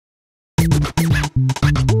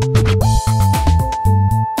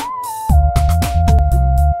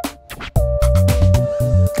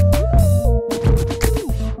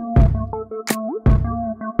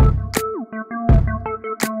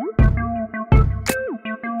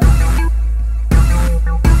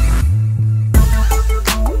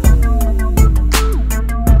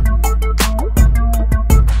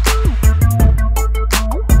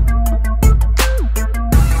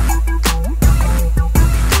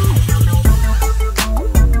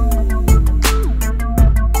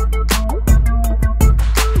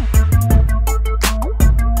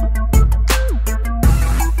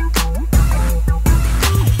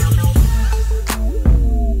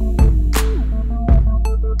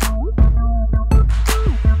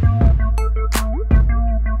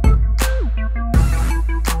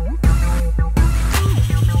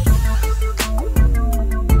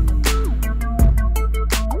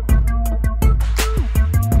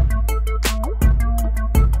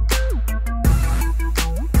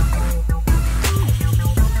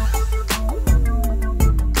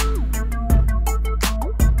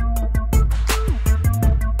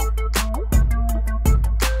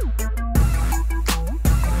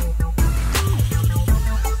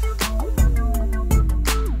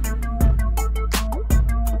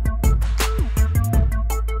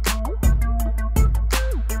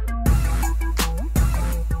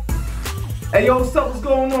Hey yo, what's up? What's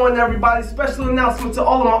going on, everybody? Special announcement to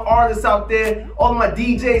all of my artists out there, all of my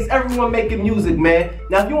DJs, everyone making music, man.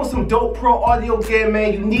 Now, if you want some dope pro audio gear,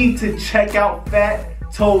 man, you need to check out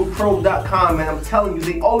FatToadPro.com, man. I'm telling you,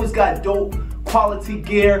 they always got dope quality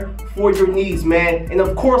gear for your needs, man. And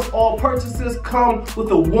of course, all purchases come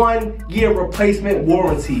with a 1-year replacement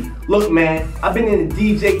warranty. Look, man, I've been in the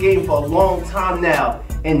DJ game for a long time now,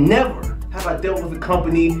 and never have I dealt with a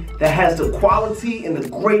company that has the quality and the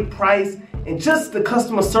great price and just the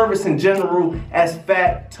customer service in general as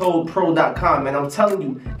FatToadPro.com. And I'm telling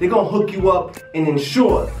you, they're gonna hook you up and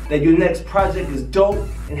ensure that your next project is dope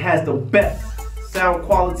and has the best sound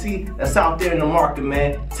quality that's out there in the market,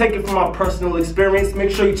 man. Take it from my personal experience.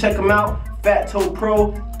 Make sure you check them out,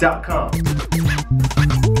 FatToadPro.com.